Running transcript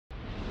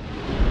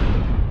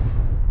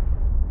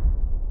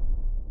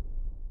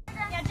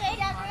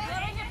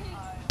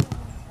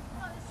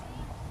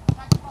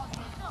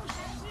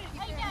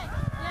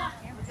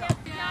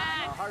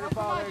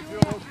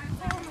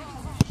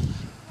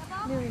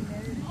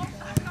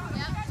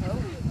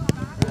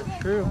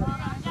True.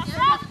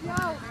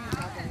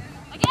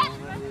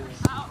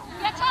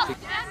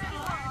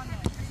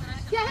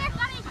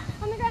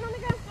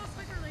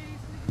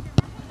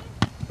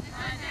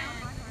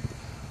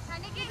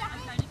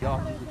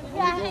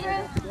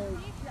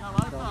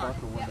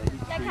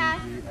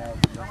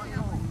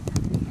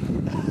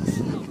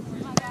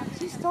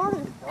 She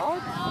started.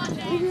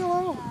 Leave me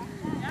alone.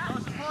 Go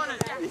support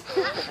it.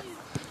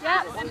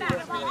 Yep. Go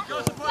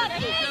support it,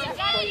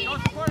 Yancey. Go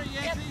support it,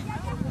 Yancey.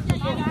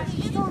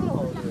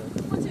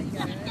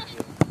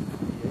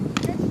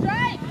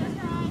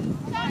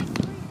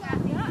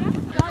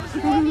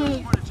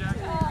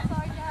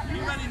 Be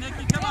ready,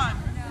 Nikki. Come on.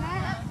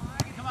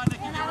 Come on,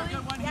 Nikki. You're a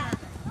good one here.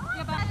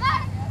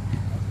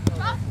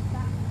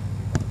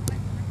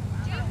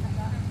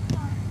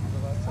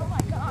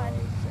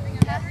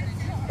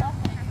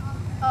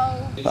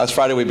 Last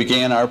Friday we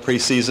began our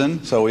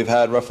preseason, so we've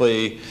had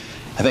roughly,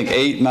 I think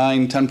 8,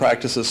 9, 10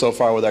 practices so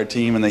far with our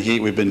team in the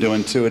heat. We've been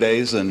doing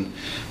 2-a-days and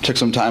took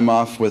some time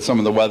off with some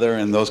of the weather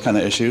and those kind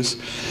of issues.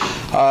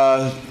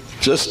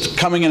 Just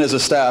coming in as a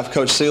staff,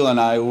 Coach Seela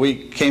and we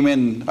came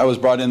in, I was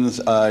brought in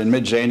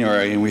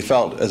mid-January, and we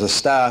felt as a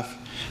staff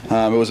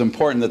it was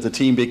important that the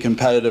team be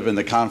competitive in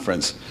the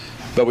conference.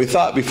 But we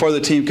thought before the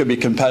team could be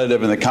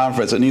competitive in the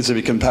conference, it needs to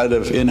be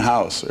competitive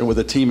in-house or with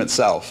the team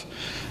itself.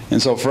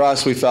 And so for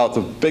us, we felt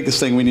the biggest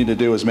thing we need to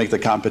do is make the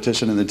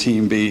competition and the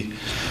team be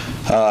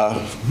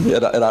at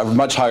a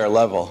much higher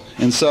level.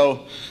 And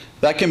so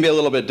that can be a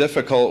little bit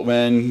difficult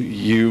when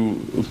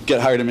you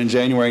get hired in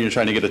January and you're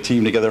trying to get a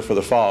team together for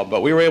the fall.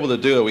 But we were able to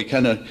do it. We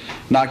kind of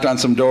knocked on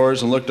some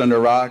doors and looked under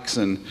rocks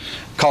and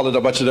called it a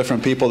bunch of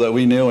different people that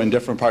we knew in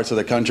different parts of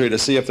the country to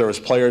see if there was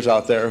players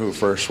out there who,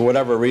 for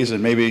whatever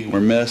reason, maybe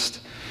were missed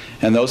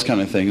and those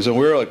kind of things. And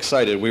we were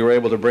excited. We were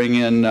able to bring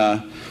in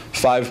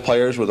 5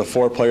 players with the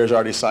 4 players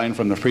already signed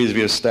from the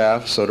previous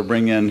staff. So to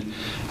bring in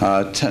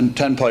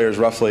 10 players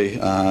roughly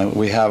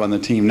we have on the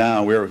team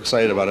now, we were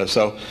excited about it.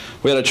 So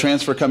we had a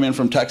transfer come in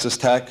from Texas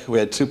Tech. We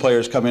had 2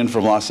 players come in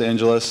from Los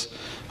Angeles,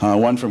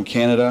 1 from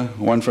Canada,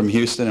 1 from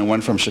Houston, and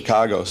 1 from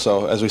Chicago.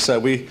 So as we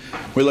said, we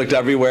looked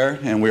everywhere,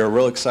 and we were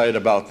real excited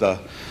about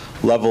the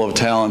level of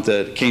talent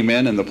that came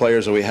in and the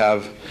players that we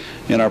have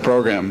in our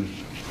program.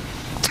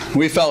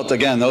 We felt,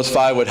 again, those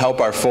 5 would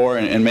help our 4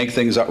 and make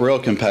things real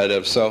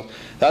competitive. So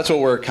that's what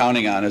we're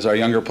counting on, is our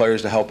younger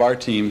players to help our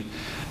team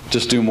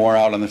just do more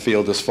out on the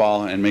field this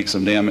fall and make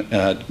some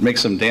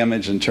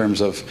damage in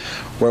terms of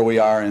where we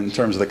are in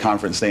terms of the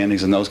conference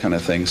standings and those kind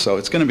of things. So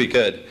it's going to be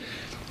good.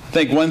 I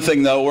think one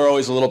thing, though, we're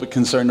always a little bit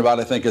concerned about,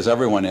 I think, as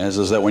everyone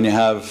is that when you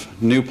have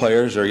new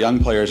players or young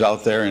players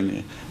out there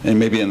and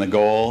maybe in the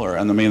goal or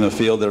on the main of the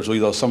field, there's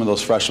some of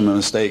those freshman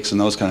mistakes and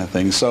those kind of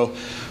things. So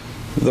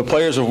the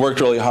players have worked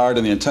really hard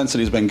and the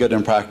intensity has been good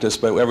in practice,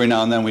 but every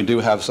now and then we do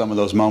have some of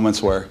those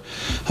moments where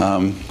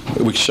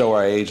we show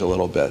our age a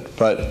little bit.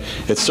 But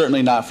it's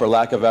certainly not for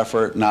lack of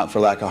effort, not for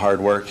lack of hard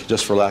work,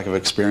 just for lack of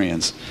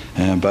experience.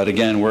 But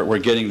again, we're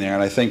getting there,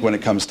 and I think when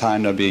it comes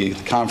time to be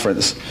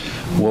conference,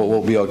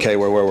 we'll be okay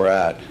where we're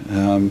at.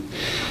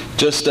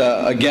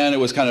 Again, it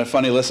was kind of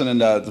funny listening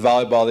to the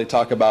volleyball. They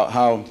talk about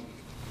how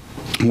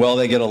well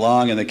they get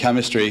along and the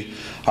chemistry.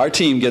 Our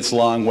team gets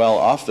along well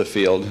off the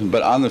field,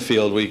 but on the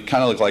field we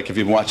kind of look like, if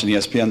you've been watching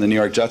ESPN, the New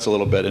York Jets a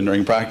little bit, and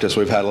during practice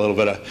we've had a little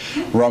bit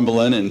of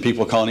rumbling and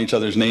people calling each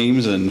other's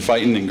names and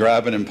fighting and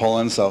grabbing and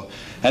pulling. So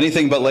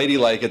anything but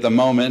ladylike at the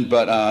moment,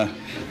 but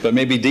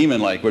maybe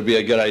demon-like would be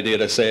a good idea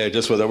to say,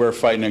 just with it. We're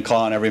fighting and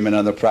clawing every minute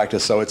of the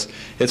practice, so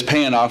it's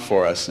paying off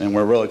for us, and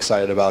we're real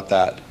excited about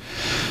that.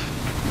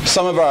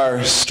 Some of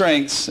our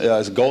strengths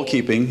as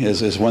goalkeeping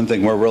is one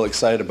thing we're real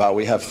excited about.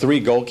 We have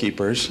 3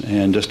 goalkeepers,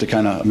 and just to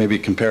kind of maybe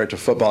compare it to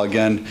football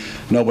again,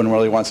 no one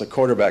really wants a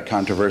quarterback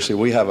controversy.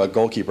 We have a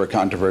goalkeeper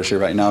controversy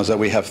right now, is that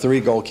we have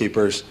 3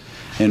 goalkeepers,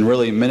 and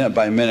really minute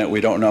by minute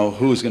we don't know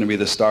who's going to be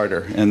the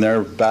starter, and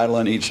they're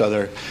battling each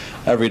other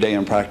every day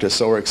in practice.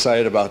 So we're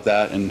excited about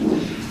that, and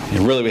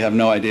really we have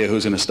no idea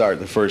who's going to start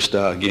the first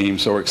game,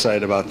 so we're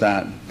excited about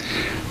that.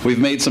 We've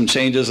made some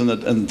changes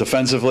in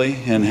defensively,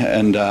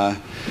 and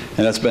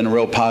that's been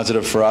real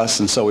positive for us,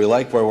 and so we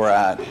like where we're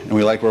at, and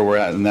we like where we're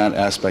at in that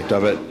aspect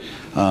of it.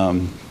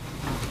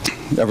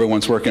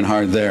 Everyone's working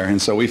hard there,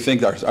 and so we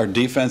think our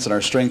defense and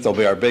our strength will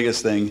be our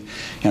biggest thing,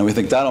 and we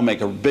think that'll make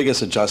a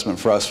biggest adjustment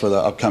for us for the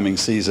upcoming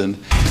season.